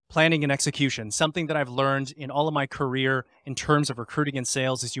planning and execution. Something that I've learned in all of my career in terms of recruiting and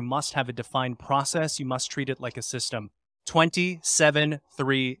sales is you must have a defined process. You must treat it like a system. 20, 7,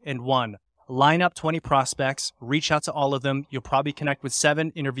 3, and 1. Line up 20 prospects, reach out to all of them. You'll probably connect with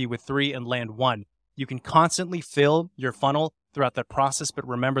 7, interview with 3, and land 1. You can constantly fill your funnel throughout that process, but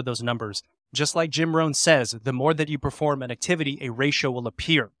remember those numbers. Just like Jim Rohn says, the more that you perform an activity, a ratio will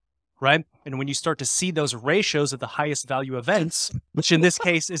appear. Right? And when you start to see those ratios of the highest value events, which in this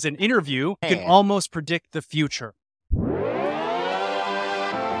case is an interview, you can almost predict the future.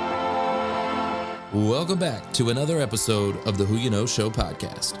 Welcome back to another episode of the Who You Know Show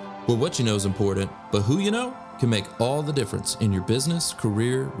podcast, where what you know is important, but who you know can make all the difference in your business,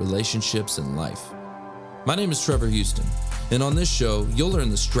 career, relationships, and life. My name is Trevor Houston, and on this show, you'll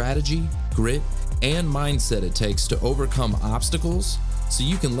learn the strategy, grit, and mindset it takes to overcome obstacles so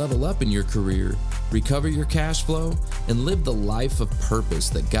you can level up in your career, recover your cash flow, and live the life of purpose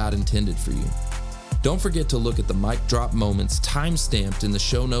that God intended for you. Don't forget to look at the mic drop moments time-stamped in the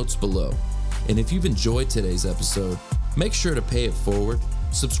show notes below. And if you've enjoyed today's episode, make sure to pay it forward,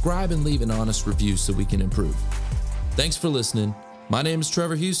 subscribe, and leave an honest review so we can improve. Thanks for listening. My name is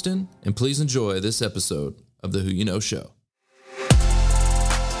Trevor Houston, and please enjoy this episode of the Who You Know Show.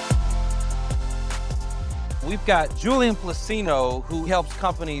 We've got Julian Placino, who helps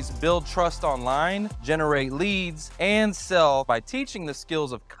companies build trust online, generate leads, and sell by teaching the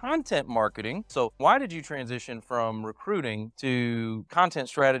skills of content marketing. So why did you transition from recruiting to content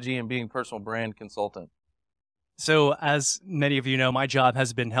strategy and being personal brand consultant? So as many of you know, my job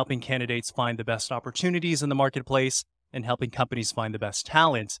has been helping candidates find the best opportunities in the marketplace and helping companies find the best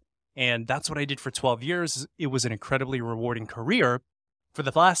talent. And that's what I did for 12 years. It was an incredibly rewarding career. For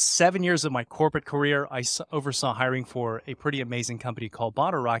the last 7 years of my corporate career, I oversaw hiring for a pretty amazing company called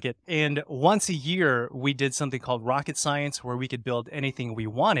Bottle Rocket. And once a year, we did something called Rocket Science, where we could build anything we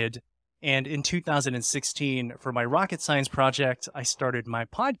wanted. And in 2016, for my Rocket Science project, I started my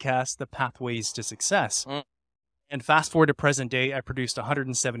podcast, The Pathways to Success. And fast forward to present day, I produced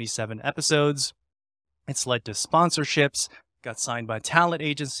 177 episodes. It's led to sponsorships, got signed by a talent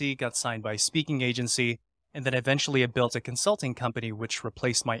agency, got signed by a speaking agency. And then eventually I built a consulting company, which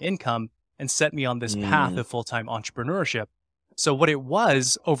replaced my income and set me on this path of full-time entrepreneurship. So what it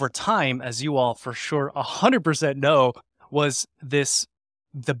was over time, as you all for sure 100% know, was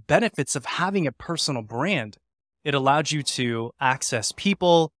the benefits of having a personal brand. It allowed you to access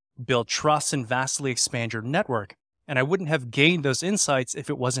people, build trust, and vastly expand your network. And I wouldn't have gained those insights if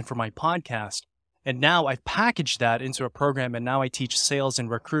it wasn't for my podcast. And now I've packaged that into a program, and now I teach sales and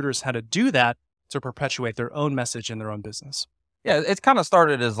recruiters how to do that to perpetuate their own message in their own business. Yeah, it's kind of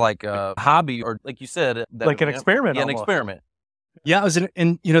started as like a hobby, or like you said, like an experiment. Yeah, an experiment. Yeah,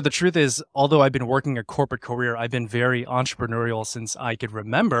 and the truth is, although I've been working a corporate career, I've been very entrepreneurial since I could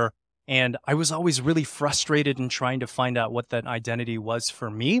remember. And I was always really frustrated in trying to find out what that identity was for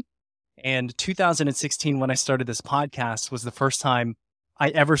me. And 2016, when I started this podcast, was the first time I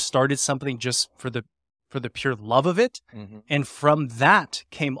ever started something just for the pure love of it. And from that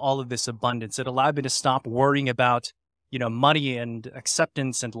came all of this abundance. It allowed me to stop worrying about, money and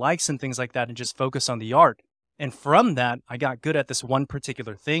acceptance and likes and things like that, and just focus on the art. And from that, I got good at this one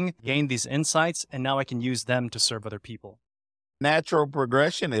particular thing, gained these insights, and now I can use them to serve other people. Natural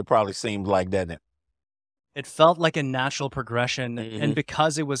progression, it probably seemed like, doesn't it? It felt like a natural progression. And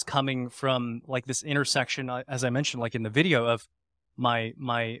because it was coming from like this intersection, as I mentioned, like in the video, of my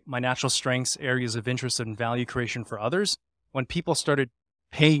natural strengths, areas of interest, and value creation for others, when people started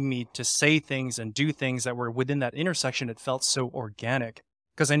paying me to say things and do things that were within that intersection, it felt so organic.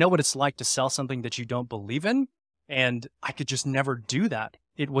 Because I know what it's like to sell something that you don't believe in, and I could just never do that.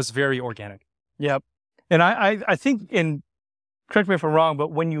 It was very organic. Yep. And I think, and correct me if I'm wrong,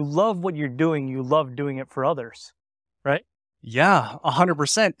 but when you love what you're doing, you love doing it for others, right? Yeah,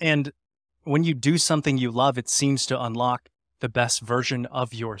 100%. And when you do something you love, it seems to unlock the best version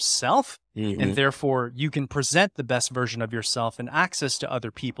of yourself. And therefore you can present the best version of yourself and access to other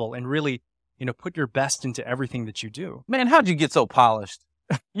people and really, put your best into everything that you do. Man, how'd you get so polished?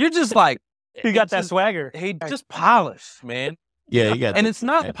 You're just like, you got that swagger. Hey, just polished, man. Yeah, you got and it's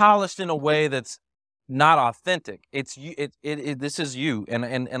not polished in a way that's not authentic. It's you. This is you.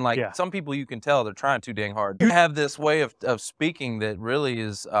 And like some people, you can tell they're trying too dang hard. You have this way of speaking that really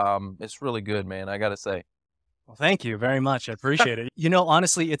is, it's really good, man. I got to say. Well, thank you very much. I appreciate it.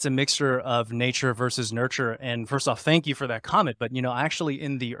 Honestly, it's a mixture of nature versus nurture. And first off, thank you for that comment. But, actually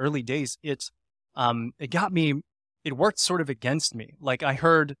in the early days, it worked sort of against me. Like I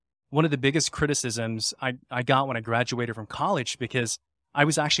heard one of the biggest criticisms I got when I graduated from college, because I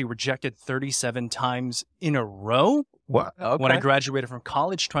was actually rejected 37 times in a row What? when I Okay. graduated from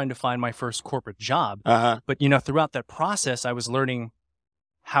college trying to find my first corporate job. Uh-huh. But, you know, throughout that process, I was learning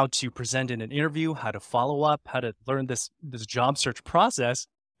how to present in an interview, how to follow up, how to learn this job search process.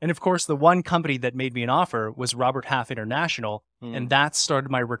 And of course, the one company that made me an offer was Robert Half International, and that started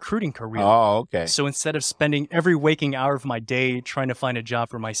my recruiting career. Oh, okay. So instead of spending every waking hour of my day trying to find a job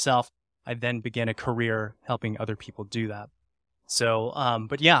for myself, I then began a career helping other people do that. So,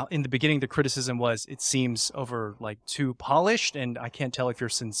 but yeah, in the beginning, the criticism was it seems over like too polished, and I can't tell if you're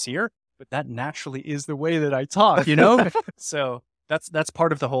sincere, but that naturally is the way that I talk, you know? So that's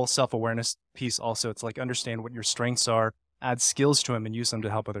part of the whole self-awareness piece also. It's like understand what your strengths are, add skills to them, and use them to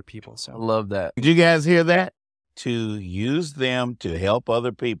help other people. I So love that. Did you guys hear that? To use them to help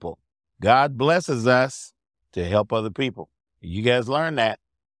other people. God blesses us to help other people. You guys learn that.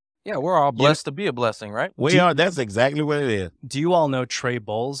 Yeah, we're all blessed to be a blessing, right? We are. That's exactly what it is. do you all know Trey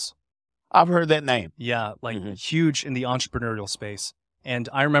Bowles? I've heard that name. Yeah, like Mhm. huge in the entrepreneurial space. And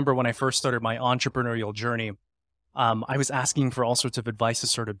I remember when I first started my entrepreneurial journey, I was asking for all sorts of advice to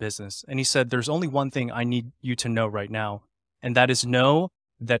start a business. And he said, there's only one thing I need you to know right now. And that is know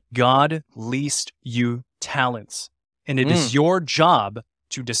that God leased you talents. And it is your job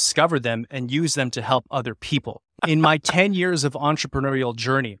to discover them and use them to help other people. In my 10 years of entrepreneurial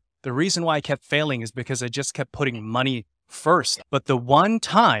journey, the reason why I kept failing is because I just kept putting money first. But the one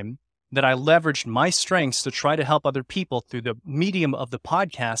time that I leveraged my strengths to try to help other people through the medium of the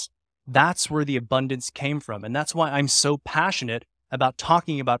podcast, that's where the abundance came from. And that's why I'm so passionate about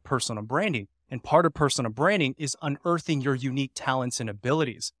talking about personal branding. And part of personal branding is unearthing your unique talents and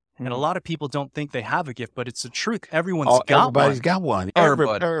abilities. And a lot of people don't think they have a gift, but it's the truth. Everyone's got everybody's one. got one.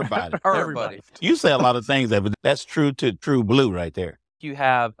 Everybody. Everybody. Everybody. You say a lot of things that, but that's true to true blue right there. You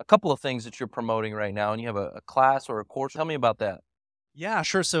have a couple of things that you're promoting right now, and you have a class or a course. Tell me about that. Yeah,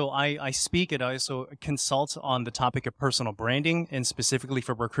 sure. So I speak and I also consult on the topic of personal branding and specifically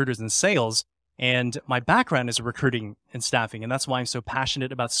for recruiters and sales. And my background is recruiting and staffing. And that's why I'm so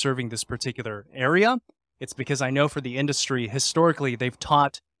passionate about serving this particular area. It's because I know for the industry, historically, they've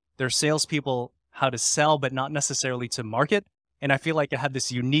taught their salespeople how to sell, but not necessarily to market. And I feel like I had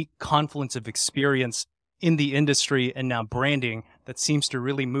this unique confluence of experience in the industry and now branding that seems to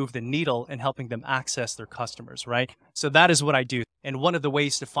really move the needle in helping them access their customers, right? So that is what I do. And one of the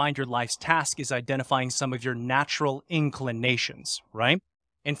ways to find your life's task is identifying some of your natural inclinations, right?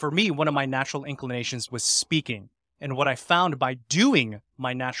 And for me, one of my natural inclinations was speaking. And what I found by doing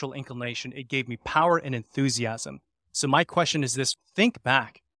my natural inclination, it gave me power and enthusiasm. So my question is this: think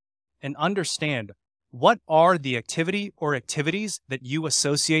back and understand, what are the activity or activities that you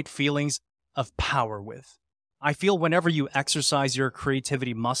associate feelings of power with? I feel whenever you exercise your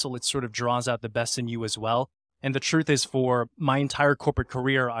creativity muscle, it sort of draws out the best in you as well. And the truth is, for my entire corporate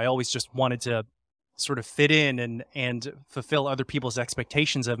career, I always just wanted to sort of fit in and fulfill other people's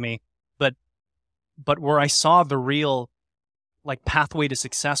expectations of me. But where I saw the real like pathway to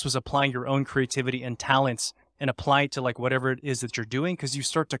success was applying your own creativity and talents and apply it to like whatever it is that you're doing, because you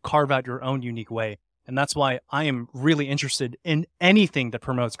start to carve out your own unique way. And that's why I am really interested in anything that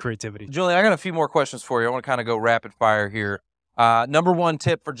promotes creativity. Julian, I got a few more questions for you. I want to kind of go rapid fire here. Number one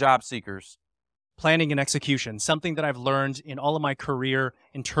tip for job seekers. Planning and execution. Something that I've learned in all of my career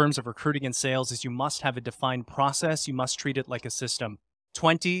in terms of recruiting and sales is you must have a defined process. You must treat it like a system.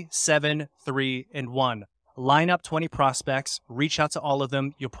 20, 7, 3, and 1. Line up 20 prospects, reach out to all of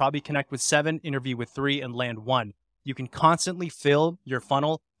them. You'll probably connect with 7, interview with 3, and land 1. You can constantly fill your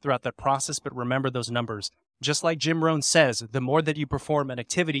funnel throughout that process, but remember those numbers. Just like Jim Rohn says, the more that you perform an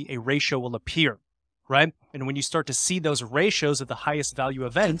activity, a ratio will appear, right? And when you start to see those ratios of the highest value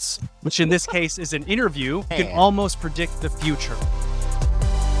events, which in this case is an interview, you can almost predict the future.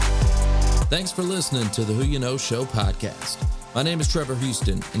 Thanks for listening to the Who You Know Show podcast. My name is Trevor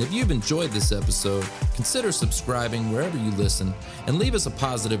Houston, and if you've enjoyed this episode, consider subscribing wherever you listen and leave us a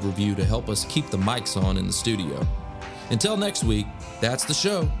positive review to help us keep the mics on in the studio. Until next week, that's the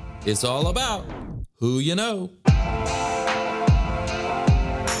show. It's all about who you know.